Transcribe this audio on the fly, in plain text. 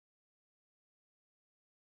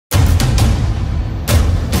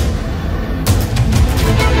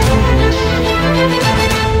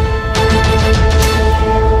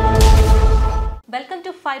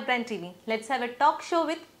Five Brand TV. Let's have a talk show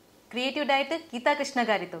with creative director Geetha Krishna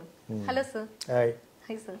garito. Hello sir. Hi.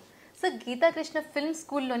 Hi sir. Sir, Geetha Krishna Film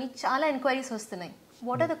School loni chaala enquiries vastunayi.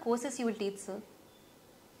 What are the courses you will teach, sir?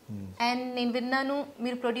 And నేను విన్నాను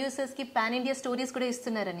మీరు producers కి pan India stories కూడా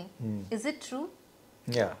ఇస్తున్నారని. Is it true?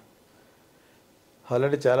 Yeah.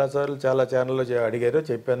 Already చాలాసార్లు చాలా ఛానల్లో అడిగారు,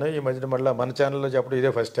 చెప్పాను. ఈ మధ్యన మళ్ళీ మన ఛానల్లో చెప్పడం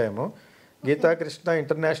ఇదే first time. Gita Krishna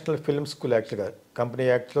international film school యాక్చువల్గా కంపెనీ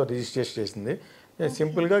యాక్ట్లో రిజిస్ట్రేషన్ చేసింది.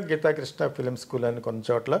 సింపుల్గా గీతా కృష్ణ ఫిల్మ్ స్కూల్ అని కొన్ని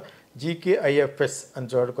చోట్ల, GKIFS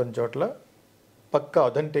అని కొన్ని చోట్ల పక్కా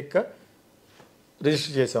అథెంటిక్గా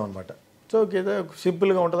రిజిస్టర్ చేసామన్నమాట. సో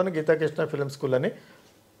సింపుల్గా ఉంటుందని గీతా కృష్ణ ఫిల్మ్ స్కూల్ అని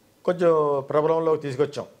కొంచెం ప్రభలంలోకి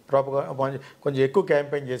తీసుకొచ్చాం. కొంచెం ఎక్కువ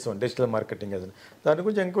క్యాంపెయిన్ చేసాం, డిజిటల్ మార్కెటింగ్ అది. దాని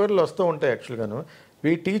గురించి ఎంక్వైరీలు వస్తూ ఉంటాయి. యాక్చువల్గాను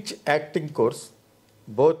we teach acting course,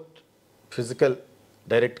 both physical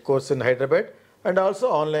direct course in Hyderabad and also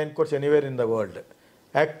online course anywhere in the world,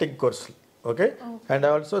 acting course, okay? And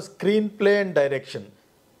also screenplay and direction.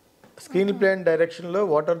 Screenplay and direction lo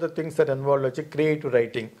what are the things that involved like creative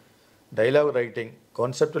writing, dialogue writing,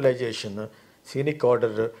 conceptualization, scenic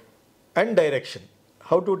order and direction.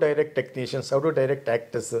 How to direct technicians, how to direct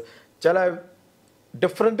actors, chala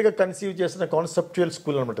different ga conceive chesina conceptual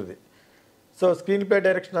school anamata. So screenplay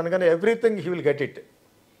direction anagane everything he will get it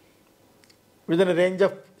within a range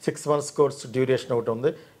of 6 months course duration out on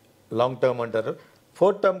the long term antaru.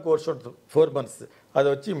 4 term course 4 months adu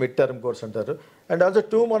vachi mid term course antaru, and also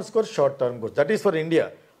 2 months course short term course. That is for India.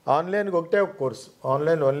 Online ఒకటే ఒక course,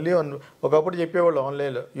 online only. ఒకప్పుడు చెప్పేవాళ్ళు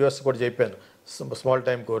ఆన్లైన్లో, US కూడా చెప్పాను small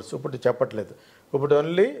time course. ఇప్పుడు చెప్పట్లేదు. ఇప్పుడు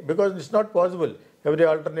only because it's not possible every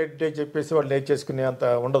alternate day చెప్పేసి వాళ్ళు నేర్చేసుకునే అంత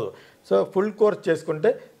ఉండదు. సో ఫుల్ కోర్స్ చేసుకుంటే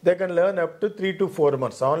they can learn up to 3 to 4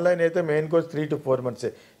 months. Online అయితే main course 3 to 4 months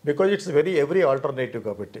because it's every alternative.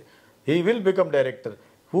 కాబట్టి he will become director.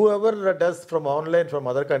 Who ever does from online from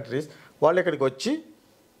other countries వాళ్ళు ఇక్కడికి వచ్చి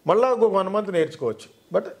మళ్ళీ ఒక 1 month నేర్చుకోవచ్చు.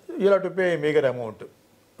 But you have to pay meagre amount.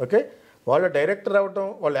 Okay, వాళ్ళు director అవ్వటం,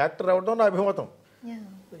 వాళ్ళు యాక్టర్ అవ్వటం నా అభిమతం.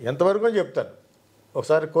 ఎంతవరకు అని చెప్తాను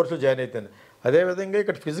ఒకసారి కోర్సులు జాయిన్ అయితేనే. అదేవిధంగా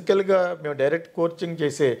ఇక్కడ ఫిజికల్గా మేము డైరెక్ట్ కోచింగ్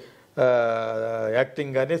చేసే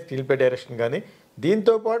యాక్టింగ్ కానీ స్క్రీన్ ప్లే డైరెక్షన్ కానీ,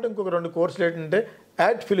 దీంతో పాటు ఇంకొక 2 కోర్సులు ఏంటంటే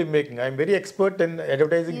ad film making. I'm very expert in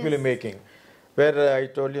advertising film making, where I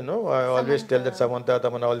told I always tell that Samantha,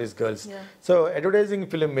 Taman, all these girls. So advertising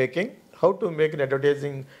film making, how to make an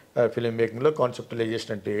advertising film making lo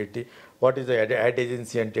conceptualization ante eti, what is the ad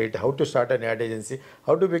agency ante eti, how to start an ad agency,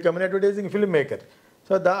 how to become an advertising filmmaker.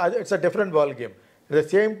 So it's a different ball game. At the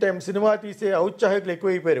same time cinema తీసే ఔత్సాహికులు ఎక్కువ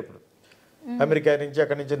అయిపోయారు ఇప్పుడు. America నుంచి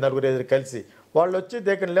అక్కడి నుంచి 4-5 కలిసి వాళ్ళు వచ్చి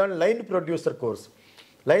they can learn line producer course.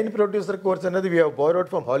 Line producer course అనేది we have borrowed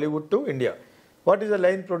from Hollywood to India. What is a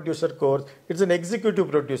line producer course? It's an executive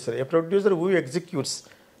producer, a producer who executes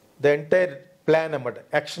the entire plan,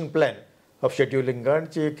 action plan of scheduling,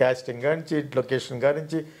 casting, location,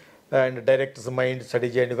 and director's mind study,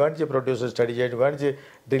 producer study,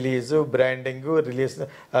 release, branding, release,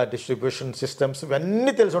 distribution systems,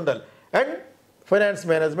 and finance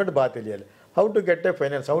management. How to get a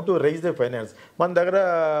finance, how to raise the finance. మన దగ్గర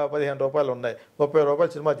 15 రూపాయలు ఉన్నాయి, 30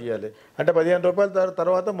 రూపాయలు cinema తీయాలి అంటే 15 రూపాయల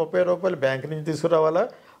తర్వాత 30 రూపాయలు బ్యాంక్ నుంచి తీసుకురావాలా,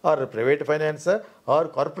 or private finance are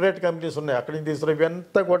corporate companies ఉన్నాయి అక్కడి నుంచి తీసుకురా.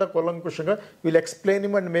 ఇవంతా కూడా కులంకుషంగా వీళ్ళు explain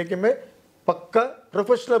him and make him a Pakka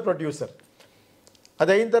professional producer.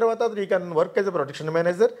 అది అయిన తర్వాత you can work as a production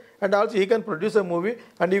manager and also you can produce a movie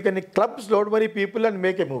and you can clubs load money people and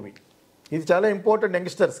make a movie. ఇది చాలా important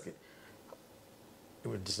యంగ్స్టర్స్కి.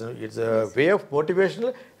 It's a way of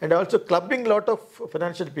motivational and also clubbing lot of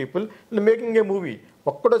financial people and making a movie.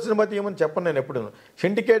 ఒక్కడో cinema తీయమని చెప్పను నేను ఎప్పుడు.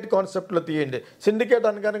 Syndicate కాన్సెప్ట్లో తీయండి. Syndicate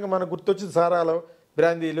అనగానే మనకు గుర్తొచ్చింది సారాలు,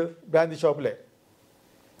 బ్రాందీ షాపులే.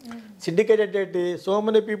 సిండికేట్ అంటే సో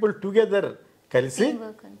మెనీ పీపుల్ టుగెదర్ కలిసి,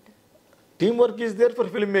 team work is there for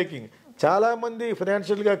film making. చాలామంది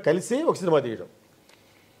ఫైనాన్షియల్గా కలిసి ఒక సినిమా తీయడం.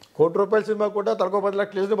 1 కోటి రూపాయల సినిమా కూడా తలకో 10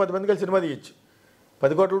 లక్షలు వేసుకుని 10 మంది కలిసి సినిమా తీయచ్చు.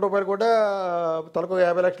 10 కోట్ల రూపాయలు కూడా తలకు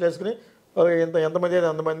 50 లక్షలు వేసుకుని ఎంతమంది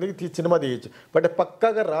అంతమందికి సినిమా తీయచ్చు. బట్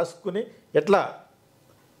పక్కాగా రాసుకుని ఎట్లా.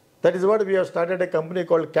 That is what we have started a company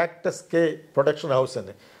called cactus K production house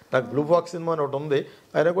అని. నాకు బ్లూ బాక్స్ సినిమా అని ఒకటి ఉంది,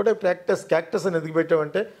 ఆయన కూడా క్యాక్టస్ అని ఎందుకు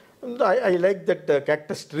పెట్టామంటే I like that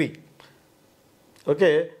cactus tree. Okay,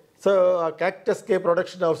 so ఆ క్యాక్టస్ కే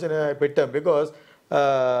ప్రొడక్షన్ హౌస్ అని పెట్టాం because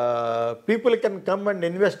people can come and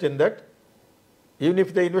invest in that. Even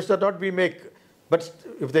if they invest are not we make. But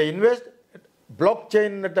if they invest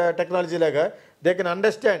blockchain technology laga, they can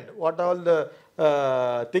understand what all the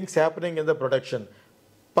things happening in the production.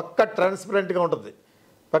 Pakka transparent ga untadi.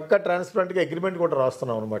 Pakka transparent ga agreement kuda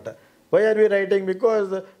rastunnam anamata. Why are we writing? Because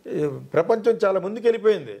prapancham chaala munduku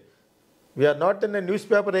vellipoyindi. We are not in a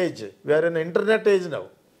newspaper age. We are in an internet age now.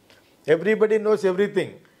 Everybody knows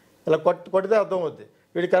everything. ఇలా కొడితే అర్థం అవుద్ది,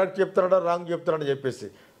 వీడు correct చెప్తున్నాడా wrong చెప్తున్నాడని చెప్పేసి.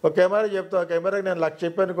 ఒక camera చెప్తా, ఆ కెమెరాకి నేను 1,00,000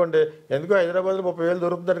 చెప్పాను అనుకోండి, ఎందుకో హైదరాబాద్లో 30,000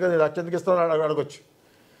 దొరుకుతుంది కదా, 1,00,000 ఎందుకు ఇస్తామని అడగొచ్చు.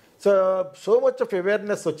 సో మచ్ ఆఫ్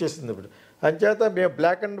అవేర్నెస్ వచ్చేసింది ఇప్పుడు. అంచేత మేము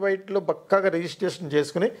బ్లాక్ అండ్ వైట్లో పక్కాగా రిజిస్ట్రేషన్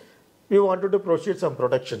చేసుకుని we want to proceed some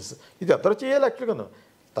productions. ఇది అందరూ చేయాలి యాక్చువల్గా.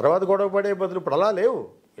 తర్వాత గొడవ పడే బదులు ఇప్పుడు అలా లేవు.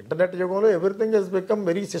 ఇంటర్నెట్ యుగంలో everything Hess become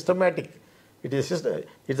very systematic.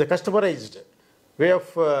 It's a కస్టమరైజ్డ్ way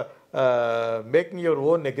of making your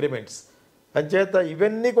own agreements. అంచేత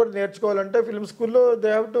ఇవన్నీ కూడా నేర్చుకోవాలంటే ఫిల్మ్ స్కూల్లో they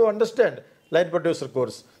have to understand line producer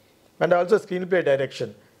course and also screen play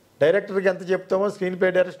direction. డైరెక్టర్కి ఎంత చెప్తామో స్క్రీన్ ప్లే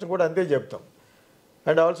డైరెక్షన్ కూడా అంతే చెప్తాం.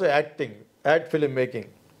 And also acting, ad film making.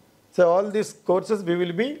 So all these courses we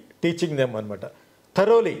will be teaching them అనమాట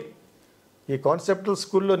thoroughly. ఈ కాన్సెప్టల్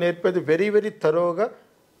స్కూల్లో నేర్పేది very very థరోగా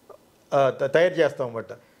తయారు చేస్తాం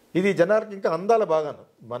అన్నమాట. ఇది జనానికి ఇంకా అందాల బాగాను.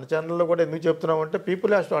 మన ఛానల్లో కూడా ఎందుకు చెప్తున్నామంటే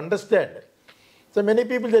people has to understand. So many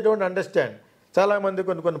people they don't understand. చాలామంది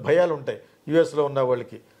కొన్ని భయాలు ఉంటాయి యూఎస్లో ఉన్న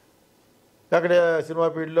వాళ్ళకి. అక్కడ సినిమా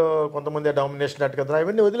ఫీల్డ్లో కొంతమంది డామినేషన్ అట్టు కదా,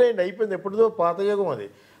 అవన్నీ వదిలేయండి, అయిపోయింది, ఎప్పుడుదో పాత యుగం అది.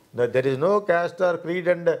 There is no caste or creed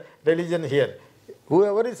and religion here. Who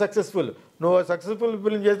ever is successful. నువ్వు సక్సెస్ఫుల్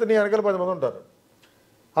ఫిల్మ్ చేస్తే నీ వెనకాల 10 మంది ఉంటారు.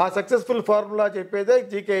 ఆ సక్సెస్ఫుల్ ఫార్ములా చెప్పేదే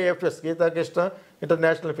GKFS, Gita Krishna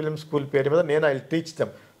international film school పేరు మీద నేను I teach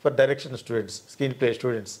them for direction students, screen play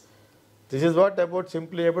students. This is what about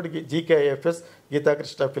simply about GKFS, Gita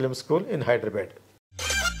Krishna film school in Hyderabad.